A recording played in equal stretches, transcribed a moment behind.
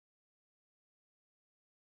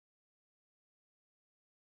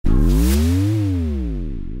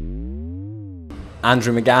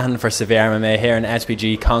Andrew McGahan for SevereMMA here in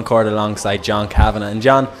SPG Concord alongside John Kavanagh. And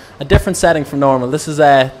John, a different setting from normal. This is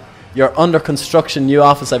your under construction new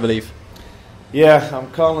office, I believe. Yeah,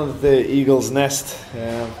 I'm calling it the Eagle's Nest.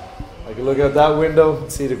 I can look out that window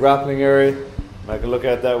and see the grappling area. And I can look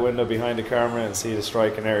out that window behind the camera and see the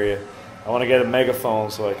striking area. I want to get a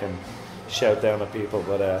megaphone so I can shout down at people,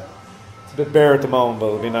 but it's a bit bare at the moment, but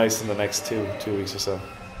it'll be nice in the next two weeks or so.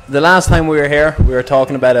 The last time we were here, we were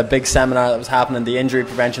talking about a big seminar that was happening, the injury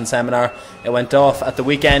prevention seminar. It went off at the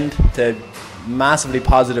weekend to massively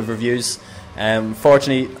positive reviews.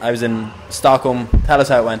 Fortunately, I was in Stockholm. Tell us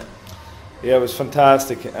how it went. Yeah, it was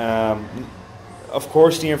fantastic. Of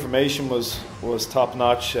course, the information was top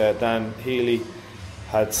notch. Dan Healy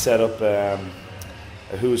had set up a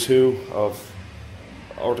who's who of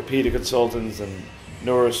orthopedic consultants and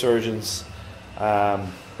neurosurgeons.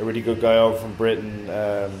 A really good guy over from Britain,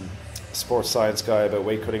 sports science guy about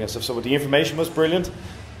weight cutting and stuff. So the information was brilliant,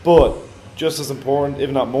 but just as important, if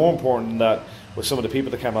not more important than that, was some of the people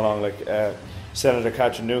that came along. Like Senator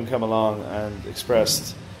Catherine Noon came along and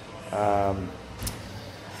expressed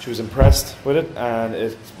she was impressed with it, and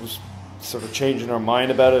it was sort of changing her mind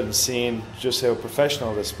about it and seeing just how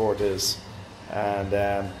professional this sport is. And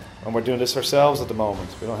we're doing this ourselves at the moment.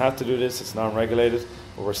 We don't have to do this, it's non-regulated,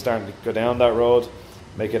 but we're starting to go down that road,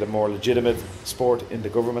 make it a more legitimate sport in the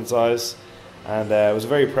government's eyes. And it was a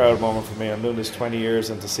very proud moment for me. I'm doing this 20 years,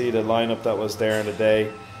 and to see the lineup that was there in the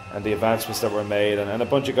day and the advancements that were made, and a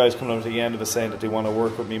bunch of guys coming up to the end of it saying that they want to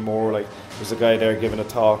work with me more. Like, there's a guy there giving a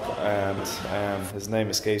talk, and his name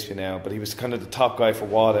escapes me now, but he was kind of the top guy for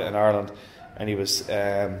WADA in Ireland, and he was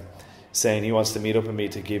saying he wants to meet up with me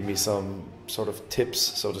to give me some sort of tips,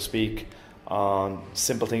 so to speak, on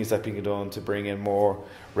simple things that can be done to bring in more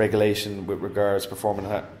regulation with regards to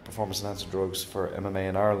performance enhancing drugs for MMA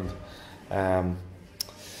in Ireland.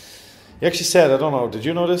 He actually said, I don't know, did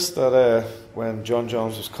you notice that when John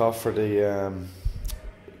Jones was caught for the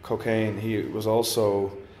cocaine, he was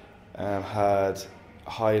also had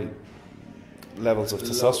high levels of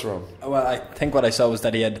testosterone? Well, I think what I saw was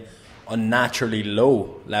that he had unnaturally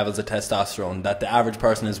low levels of testosterone, that the average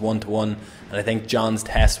person is 1-to-1, and I think John's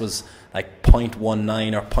test was like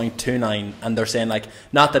 0.19 or 0.29, and they're saying, like,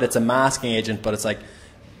 not that it's a masking agent, but it's like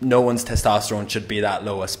no one's testosterone should be that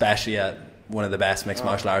low, especially at one of the best mixed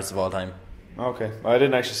martial arts of all time. Okay, I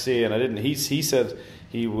didn't actually see it, and I didn't. He said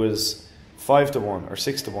he was 5-to-1 or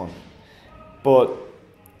 6-to-1, but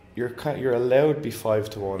you're allowed to be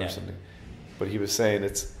 5-to-1 or something. But he was saying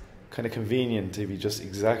it's kind of convenient to be just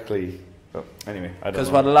exactly. Well, anyway, I don't know.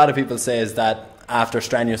 Because what a lot of people say is that after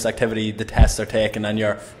strenuous activity, the tests are taken and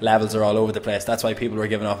your levels are all over the place. That's why people were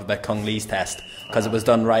giving off about Kung Lee's test, because it was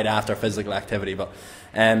done right after physical activity. But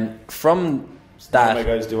from that, my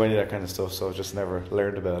guys do any of that kind of stuff, so I just never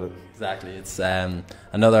learned about it. Exactly, it's an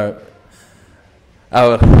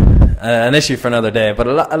issue for another day. But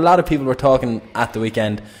a lot of people were talking at the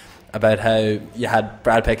weekend about how you had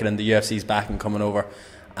Brad Pickett and the UFC's back and coming over,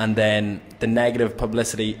 and then the negative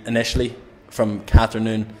publicity initially from Catherine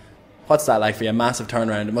Noon. What's that like for you? A massive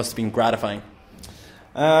turnaround. It must have been gratifying.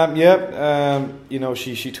 You know,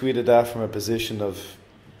 she tweeted that from a position of,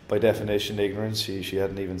 by definition, ignorance. She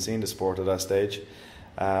hadn't even seen the sport at that stage.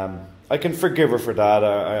 I can forgive her for that.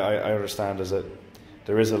 I understand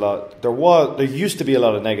there is a lot. There used to be a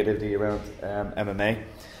lot of negativity around MMA,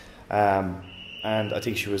 and I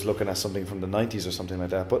think she was looking at something from the 90s or something like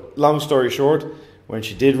that. But long story short, when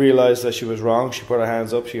she did realise that she was wrong, she put her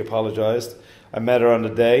hands up. She apologised. I met her on the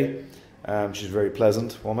day. She's a very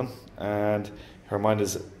pleasant woman, and her mind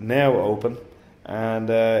is now open. And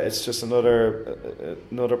it's just another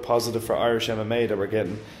positive for Irish MMA that we're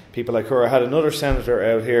getting people like her. I had another senator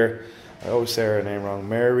out here. I always say her name wrong.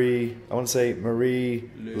 Marie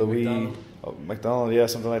Louise McDonald, yeah,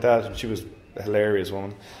 something like that. And she was a hilarious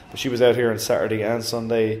woman. But she was out here on Saturday and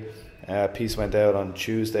Sunday. A piece went out on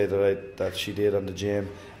Tuesday that she did on the gym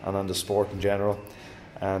and on the sport in general.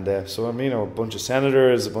 And so I mean, a bunch of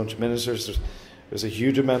senators, a bunch of ministers. There's a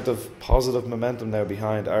huge amount of positive momentum now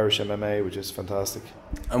behind Irish MMA, which is fantastic.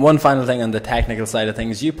 And one final thing on the technical side of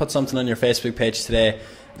things, you put something on your Facebook page today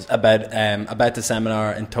about the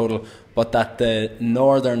seminar in total, but that the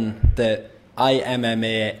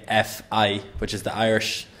IMMAFI, which is the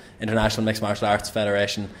Irish International Mixed Martial Arts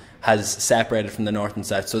Federation, has separated from the North and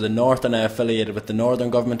South. So the North are now affiliated with the Northern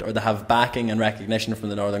government, or they have backing and recognition from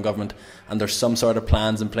the Northern government, and there's some sort of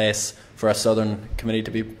plans in place for a Southern committee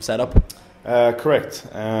to be set up? Correct.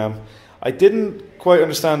 I didn't quite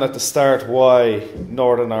understand at the start why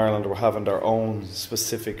Northern Ireland were having their own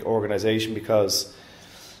specific organisation, because,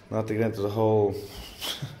 not to get into the whole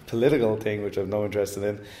political thing, which I've no interest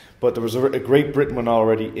in. But there was a Great Britain one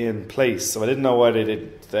already in place, so I didn't know why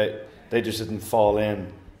they just didn't fall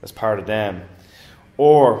in as part of them,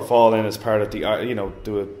 or fall in as part of the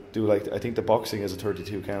do like I think the boxing is a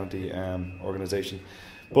 32 county organisation,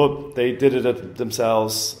 but they did it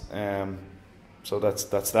themselves. So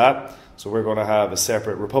that's that. So we're going to have a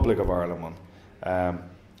separate Republic of Ireland one.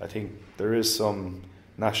 I think there is some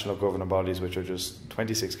national governing bodies which are just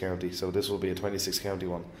 26 county, so this will be a 26 county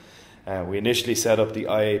one. We initially set up the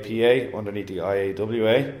IAPA underneath the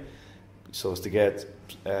IAWA, so as to get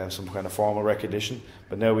some kind of formal recognition,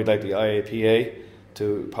 but now we'd like the IAPA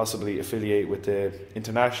to possibly affiliate with the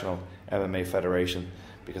International MMA Federation,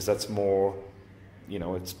 because that's more,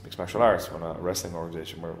 it's mixed martial arts. We're not a wrestling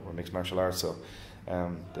organisation, we're mixed martial arts. So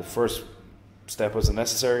the first step was a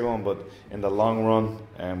necessary one, but in the long run,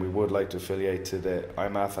 we would like to affiliate to the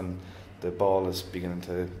IMAF, and the ball is beginning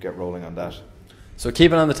to get rolling on that. So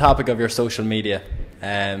keeping on the topic of your social media,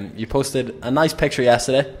 you posted a nice picture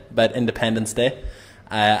yesterday about Independence Day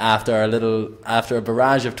after a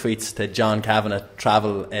barrage of tweets to John Kavanagh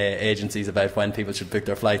travel agencies about when people should book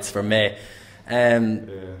their flights for May.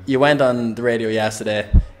 You went on the radio yesterday.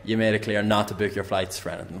 You made it clear not to book your flights for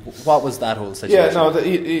anything. What was that whole situation? Yeah, no.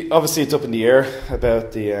 Obviously, it's up in the air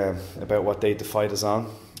about what date the fight is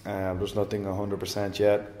on. There's nothing 100%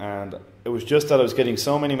 yet, and it was just that I was getting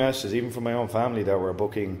so many messages, even from my own family, that were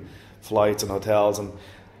booking flights and hotels, and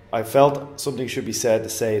I felt something should be said to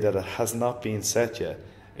say that it has not been set yet.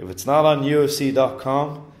 If it's not on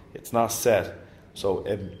UFC.com, it's not set. So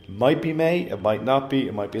it might be May, it might not be,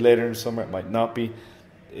 it might be later in the summer, it might not be.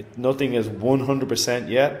 Nothing is 100%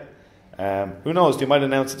 yet. Who knows, they might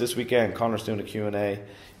announce it this weekend. Connor's doing a Q&A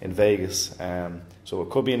in Vegas, so it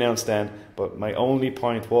could be announced then. But my only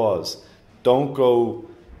point was, don't go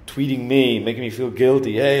tweeting me, making me feel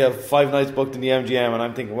guilty. Hey, I have 5 nights booked in the MGM, and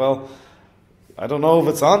I'm thinking, well, I don't know if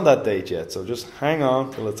it's on that date yet, so just hang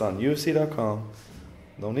on till it's on UFC.com.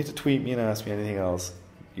 No need to tweet me and ask me anything else.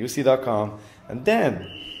 UFC.com, and then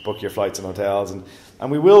book your flights and hotels, and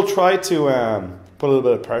we will try to put a little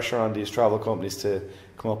bit of pressure on these travel companies to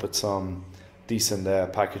come up with some decent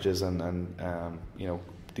packages and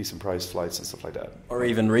decent priced flights and stuff like that. Or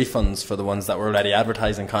even refunds for the ones that were already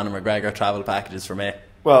advertising Conor McGregor travel packages for May.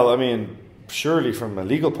 Well, I mean, surely from a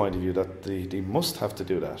legal point of view, that they must have to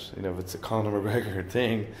do that. If it's a Conor McGregor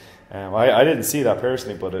thing. I didn't see that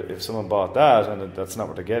personally, but if someone bought that and that's not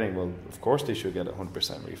what they're getting, well, of course they should get a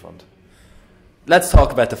 100% refund. Let's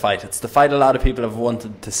talk about the fight. It's the fight a lot of people have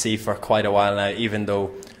wanted to see for quite a while now, even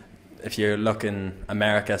though if you look in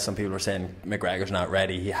America, some people are saying McGregor's not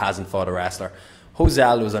ready, he hasn't fought a wrestler. Jose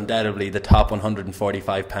Aldo is undoubtedly the top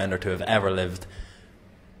 145 pounder to have ever lived.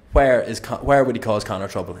 Where would he cause Conor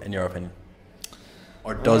trouble, in your opinion?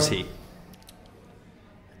 Or does he?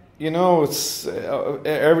 It's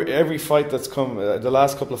every fight that's come, the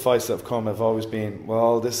last couple of fights that have come have always been,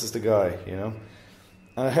 well, this is the guy, And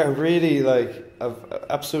I really, I've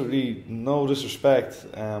absolutely no disrespect.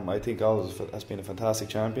 I think Aldo has been a fantastic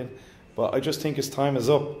champion, but I just think his time is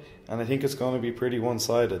up, and I think it's going to be pretty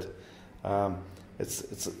one-sided.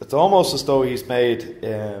 It's almost as though he's made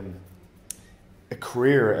a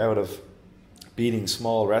career out of beating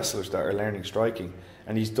small wrestlers that are learning striking,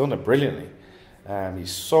 and he's done it brilliantly.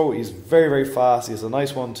 He's very, very fast. He has a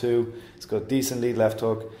nice 1-2. He's got a decent lead left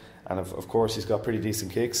hook, and of course he's got pretty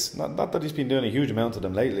decent kicks. Not that he's been doing a huge amount of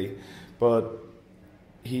them lately, but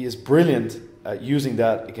he is brilliant at using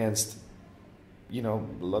that against,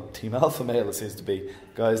 Team Alpha Male, it seems to be,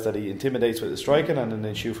 guys that he intimidates with his striking and then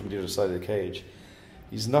they shoot from the other side of the cage.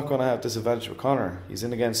 He's not going to have disadvantage with Conor. He's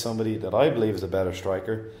in against somebody that I believe is a better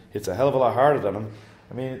striker. Hits a hell of a lot harder than him.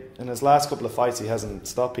 I mean, in his last couple of fights, he hasn't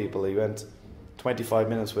stopped people. He went 25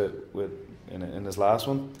 minutes in his last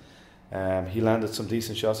one. He landed some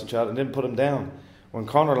decent shots in chat and didn't put him down. When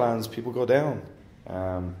Conor lands, people go down.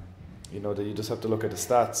 You just have to look at the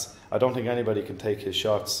stats. I don't think anybody can take his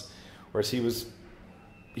shots. Whereas he was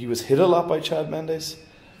hit a lot by Chad Mendes.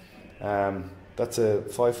 That's a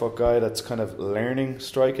 5-foot guy that's kind of learning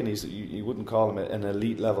striking. You wouldn't call him an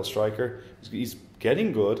elite level striker. He's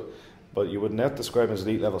getting good, but you would not describe him as an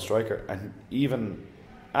elite level striker. And even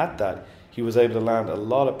at that, he was able to land a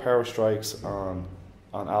lot of power strikes on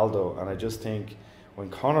Aldo. And I just think when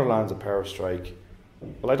Conor lands a power strike,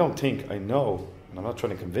 well, I know, and I'm not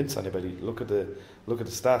trying to convince anybody. Look at the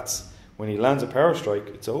stats. When he lands a power strike,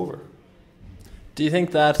 it's over. Do you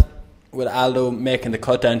think that with Aldo making the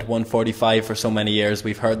cut down to 145 for so many years,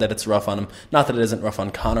 we've heard that it's rough on him? Not that it isn't rough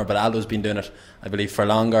on Conor, but Aldo's been doing it, I believe, for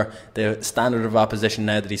longer. The standard of opposition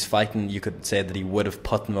now that he's fighting, you could say that he would have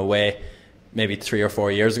put them away maybe 3 or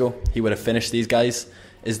 4 years ago. He would have finished these guys.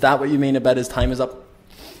 Is that what you mean about his time is up?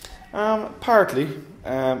 Partly.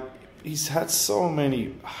 He's had so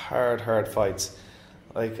many hard fights.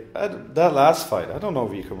 Like that last fight, I don't know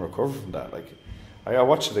if you can recover from that. Like I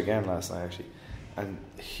watched it again last night actually, and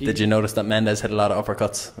did you notice that Mendes hit a lot of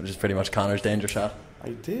uppercuts, which is pretty much Conor's danger shot? I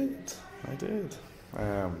did.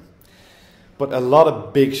 But a lot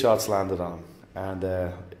of big shots landed on him, and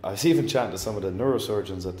I was even chatting to some of the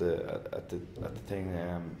neurosurgeons at the thing,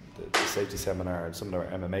 the safety seminar, and some of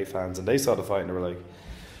their MMA fans, and they saw the fight and they were like,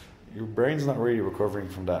 "Your brain's not really recovering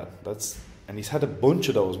from that." And he's had a bunch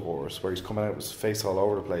of those wars where he's coming out with his face all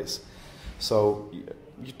over the place. So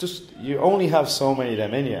you only have so many of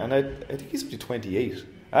them in you, and I think he's only 28.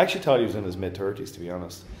 I actually thought he was in his mid-30s, to be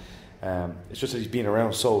honest. It's just that he's been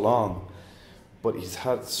around so long, but he's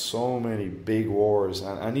had so many big wars,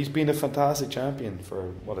 and he's been a fantastic champion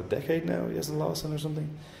for a decade now. He hasn't lost in or something.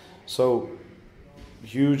 So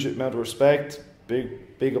huge amount of respect,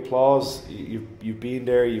 big applause. You've been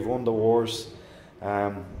there, you've won the wars,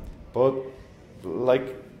 but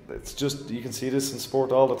like, it's just, you can see this in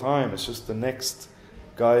sport all the time. It's just the next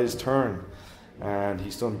guy's turn, and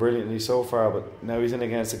he's done brilliantly so far. But now he's in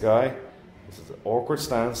against a guy with an awkward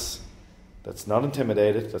stance, that's not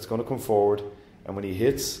intimidated, that's going to come forward, and when he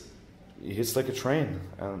hits like a train.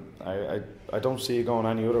 And I don't see it going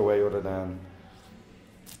any other way other than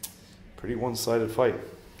pretty one-sided fight.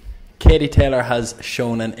 Katie Taylor has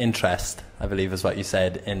shown an interest, I believe is what you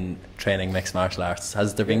said, in training mixed martial arts.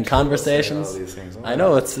 Has there been conversations? I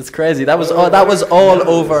know, it's crazy. That was all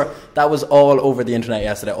over the internet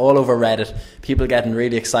yesterday, all over Reddit. People getting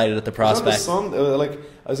really excited at the prospect. I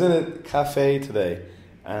was in a cafe today,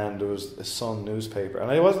 and there was a Sun newspaper, and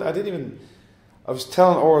I was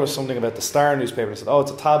telling Orla something about the Star newspaper, and I said, "Oh, it's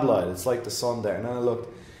a tabloid. It's like the Sun there." And then I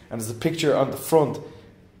looked, and there's a picture on the front.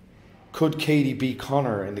 Could Katie beat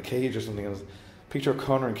Conor in the cage or something? And there's a picture of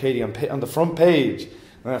Conor and Katie on the front page.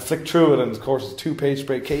 And I flicked through it, and of course it's a 2-page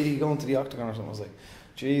spread. Katie going to the octagon or something. I was like,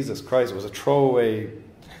 Jesus Christ! It was a throwaway.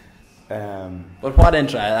 But what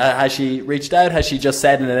interest? Has she reached out? Has she just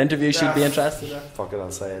said in an interview she'd be interested? Fuck it,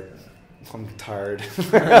 I'll say it. I'm tired.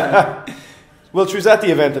 Well, she was at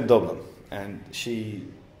the event in Dublin, and she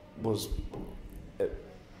was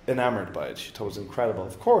enamoured by it. She thought it was incredible.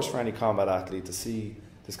 Of course, for any combat athlete to see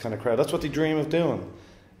this kind of crowd, that's what they dream of doing.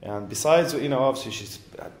 And besides, obviously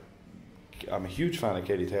I'm a huge fan of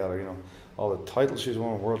Katie Taylor. All the titles she's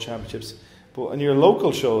won, world championships. But in your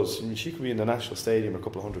local shows, she could be in the National Stadium, a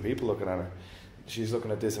couple of hundred people looking at her. She's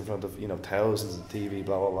looking at this in front of thousands on TV,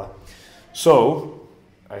 blah blah blah. So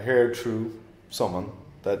I heard through someone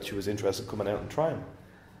that she was interested in coming out and trying.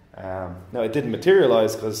 Now it didn't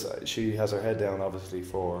materialise because she has her head down, obviously,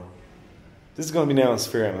 for. This is going to be now on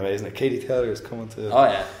SevereMMA, isn't it? Katie Taylor is coming to... Oh,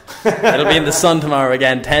 yeah. It'll be in the Sun tomorrow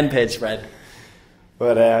again, 10-page spread.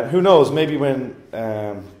 But who knows, maybe when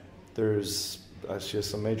she has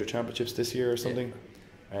some major championships this year or something.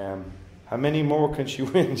 Yeah. How many more can she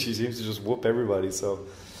win? She seems to just whoop everybody. So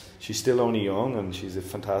she's still only young, and she's a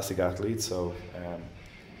fantastic athlete. So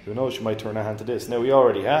who knows, she might turn her hand to this. Now, we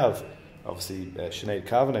already have, obviously, Sinead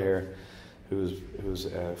Kavanagh here, who's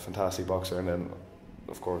a fantastic boxer. And then,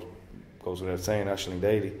 of course, goes without saying, Aisling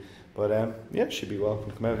Daly. But she'd be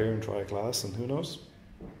welcome to come out here and try a class, and who knows.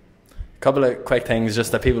 A couple of quick things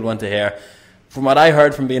just that people want to hear. From what I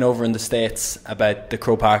heard from being over in the States about the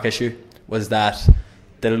Croke Park issue, was that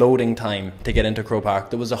the loading time to get into Croke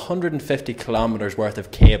Park, there was 150 kilometres worth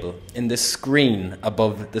of cable in the screen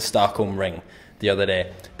above the Stockholm ring the other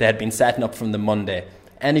day. They had been setting up from the Monday.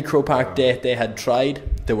 Any Croke Park date they had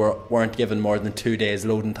tried, they weren't given more than 2 days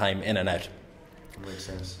loading time in and out. Makes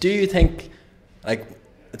sense. Do you think,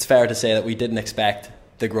 it's fair to say that we didn't expect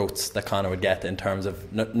the growths that Conor would get in terms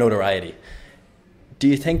of notoriety? Do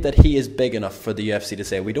you think that he is big enough for the UFC to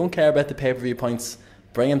say, we don't care about the pay-per-view points,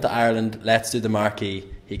 bring him to Ireland, let's do the marquee,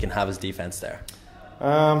 he can have his defence there?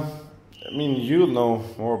 You'll know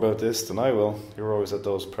more about this than I will. You're always at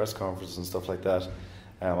those press conferences and stuff like that.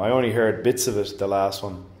 I only heard bits of it, the last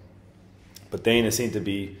one. But Dana seemed to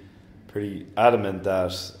be pretty adamant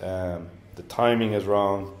that the timing is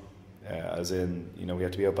wrong, as in, we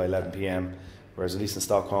have to be out by 11 p.m, whereas at least in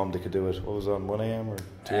Stockholm they could do it. What was it, on 1 a.m. or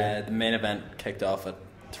 2 a.m? The main event kicked off at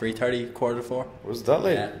 3:30, 4:45. Was it that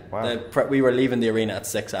late? Yeah. Wow. We were leaving the arena at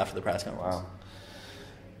 6 after the press conference. Wow.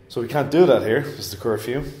 So we can't do that here, it's the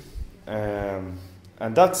curfew. And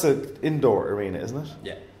that's an indoor arena, isn't it?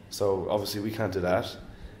 Yeah. So obviously we can't do that.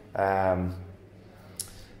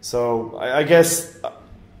 So I guess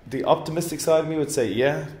the optimistic side of me would say,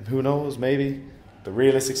 yeah, who knows, maybe. The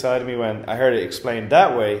realistic side of me, when I heard it explained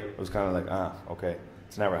that way, was kind of like, okay,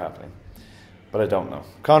 it's never happening. But I don't know.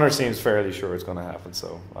 Conor seems fairly sure it's going to happen,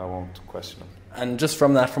 so I won't question him. And just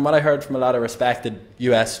from that, from what I heard from a lot of respected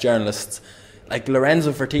US journalists, like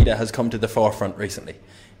Lorenzo Fertitta has come to the forefront recently.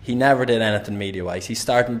 He never did anything media-wise. He's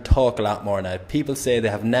starting to talk a lot more now. People say they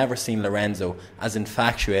have never seen Lorenzo as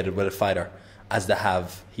infatuated with a fighter as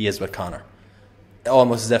he is with Conor.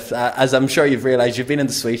 Almost as if, as I'm sure you've realised, you've been in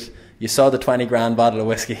the suite, you saw the 20 grand bottle of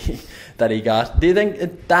whiskey that he got. Do you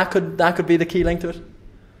think that could be the key link to it?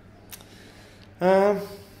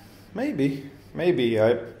 Maybe.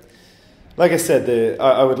 Like I said,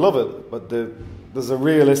 I would love it, but there's a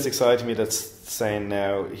realistic side to me that's saying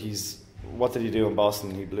now what did he do in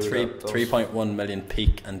Boston? He blew 3.1 million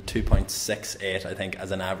peak and 2.68, I think,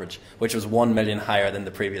 as an average, which was 1 million higher than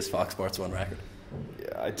the previous Fox Sports 1 record.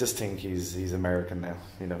 Yeah, I just think he's American now.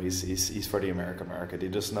 You know, he's for the American market. You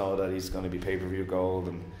just know that he's going to be pay-per-view gold,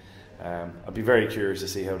 and I'd be very curious to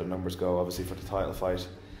see how the numbers go. Obviously, for the title fight,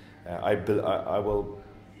 I will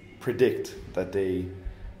predict that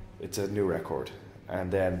it's a new record, and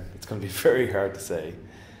then it's going to be very hard to say,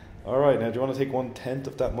 all right, now do you want to take 1/10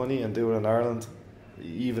 of that money and do it in Ireland?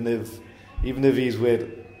 Even if he's with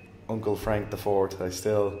Uncle Frank IV,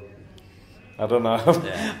 I don't know.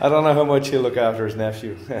 Yeah. I don't know how much he'll look after his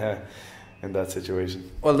nephew in that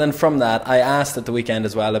situation. Well, then from that, I asked at the weekend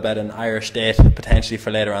as well about an Irish date potentially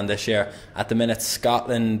for later on this year. At the minute,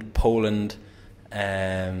 Scotland, Poland,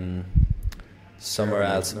 somewhere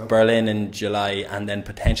else, no. Berlin in July, and then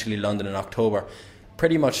potentially London in October.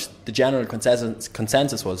 Pretty much the general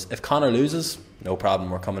consensus was, if Conor loses, no problem,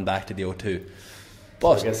 we're coming back to the O2.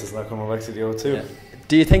 But I guess it's not coming back to the O2. Yeah.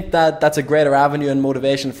 Do you think that that's a greater avenue and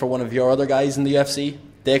motivation for one of your other guys in the UFC?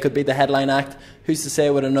 They could be the headline act. Who's to say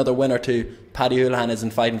with another win or two, Paddy Houlihan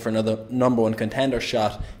isn't fighting for another number one contender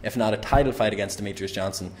shot, if not a title fight against Demetrius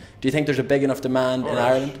Johnson? Do you think there's a big enough demand in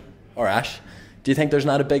Ireland? Or Ash? Do you think there's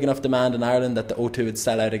not a big enough demand in Ireland that the O2 would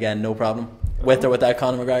sell out again, no problem? With or without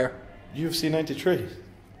Conor McGregor? UFC 93.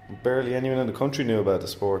 Barely anyone in the country knew about the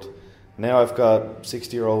sport. Now I've got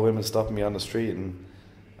 60-year-old women stopping me on the street and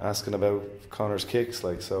asking about Conor's kicks.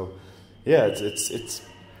 Yeah, it's.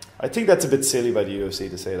 I think that's a bit silly by the UFC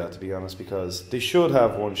to say that, to be honest, because they should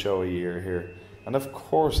have one show a year here, and of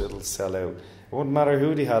course it'll sell out. It wouldn't matter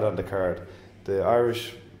who they had on the card. The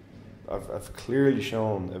Irish have clearly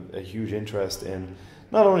shown a huge interest in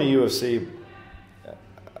not only UFC,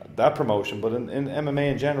 that promotion, but in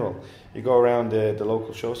MMA in general. You go around the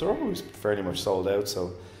local shows, they're always fairly much sold out,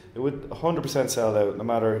 so it would 100% sell out, no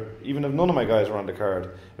matter, even if none of my guys were on the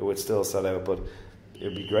card, it would still sell out. But it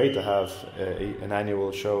would be great to have an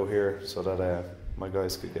annual show here so that my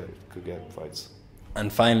guys could get fights.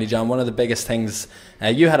 And finally, John, one of the biggest things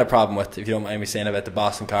you had a problem with, if you don't mind me saying, about the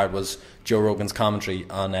Boston card was Joe Rogan's commentary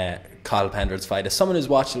on Kyle Pender's fight. As someone who's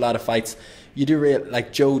watched a lot of fights, you do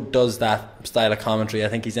like Joe does that style of commentary. I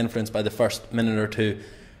think he's influenced by the first minute or two.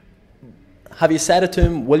 Have you said it to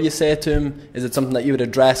him? Will you say it to him? Is it something that you would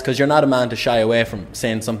address? Because you're not a man to shy away from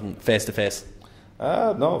saying something face to face.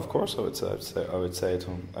 No, of course I would say it to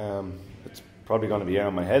him. It's probably going to be out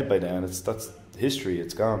of my head by then. That's history.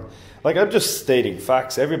 It's gone. Like, I'm just stating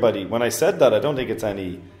facts. Everybody, when I said that, I don't think it's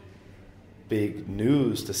any big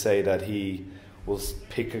news to say that he will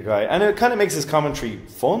pick a guy, and it kind of makes his commentary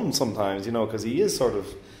fun sometimes, you know, because he is sort of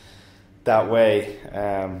that way.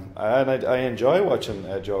 And I enjoy watching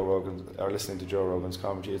Joe Rogan or listening to Joe Rogan's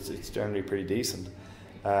commentary. It's generally pretty decent.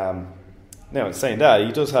 Now, in saying that,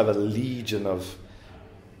 he does have a legion of,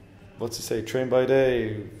 what's he say, train by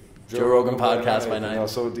day, Joe Rogan podcast by night. You know,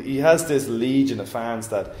 so he has this legion of fans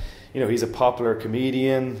that, you know, he's a popular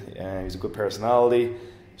comedian, he's a good personality.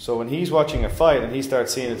 So when he's watching a fight and he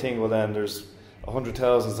starts seeing a thing, well then there's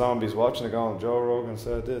 100,000 zombies watching it going, Joe Rogan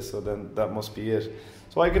said this, so then that must be it.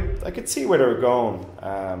 So I could see where they were going.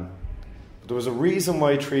 But there was a reason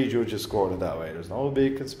why 3 judges scored it that way. There's no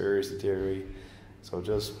big conspiracy theory. So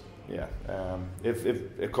just, yeah. If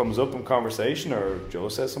it comes up in conversation or Joe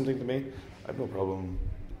says something to me, I have no problem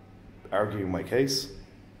arguing my case.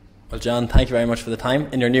 Well, John, thank you very much for the time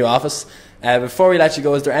in your new office. Before we let you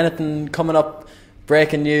go, is there anything coming up,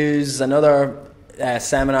 breaking news, another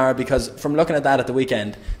seminar? Because from looking at that at the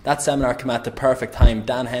weekend, that seminar came at the perfect time.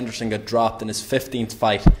 Dan Henderson got dropped in his 15th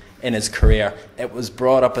fight in his career. It was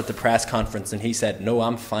brought up at the press conference and he said, no,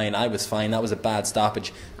 I'm fine, I was fine, that was a bad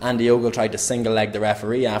stoppage. Andy Ogle tried to single leg the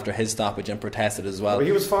referee after his stoppage and protested as well. But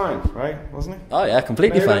he was fine, right? Wasn't he? Oh yeah,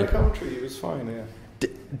 completely fine. He was fine, yeah.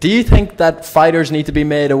 Do you think that fighters need to be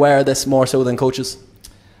made aware of this more so than coaches?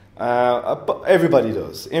 Everybody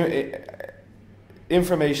does.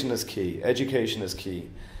 Information is key. Education is key,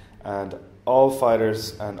 and all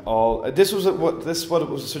fighters and all. This was what it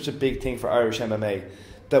was such a big thing for Irish MMA.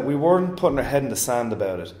 that we weren't putting our head in the sand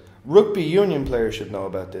about it. Rugby union players should know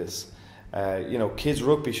about this. Kids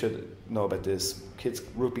rugby should know about this. Kids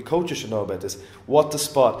rugby coaches should know about this. What to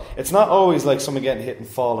spot. It's not always like someone getting hit and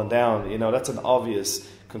falling down. That's an obvious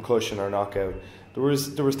concussion or knockout. There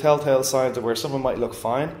was telltale signs of where someone might look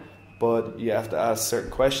fine, but you have to ask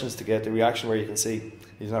certain questions to get the reaction where you can see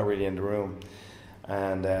he's not really in the room.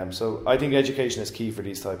 And so I think education is key for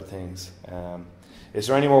these type of things. Is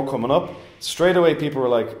there any more coming up? Straight away people were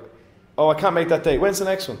like, oh, I can't make that date. When's the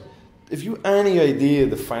next one? If you any idea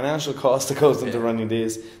the financial cost that goes into running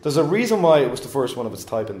these, there's a reason why it was the first one of its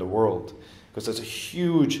type in the world, because there's a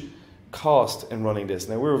huge cost in running this.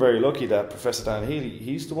 Now, we were very lucky that Professor Dan Healy,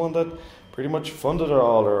 he's the one that pretty much funded it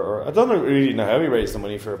all, or I don't really know how he raised the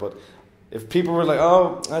money for it, but if people were like,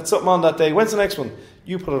 oh, that's something on that day, when's the next one?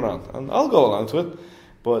 You put it on, and I'll go along to it.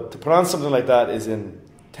 But to put on something like that is in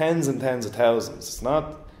tens and tens of thousands. It's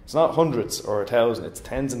not hundreds or 1,000. It's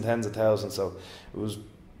tens and tens of thousands. So it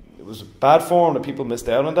was bad form that people missed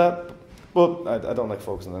out on that. But I don't like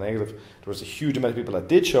focusing on the negative. There was a huge amount of people that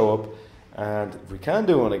did show up, and if we can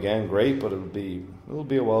do one again, great. But it'll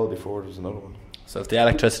be a while before there's another one. So if the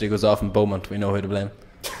electricity goes off in Beaumont, we know who to blame.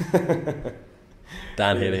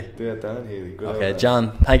 Dan Healy. Yeah, Dan Healy. Good okay,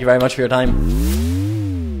 John, thank you very much for your time.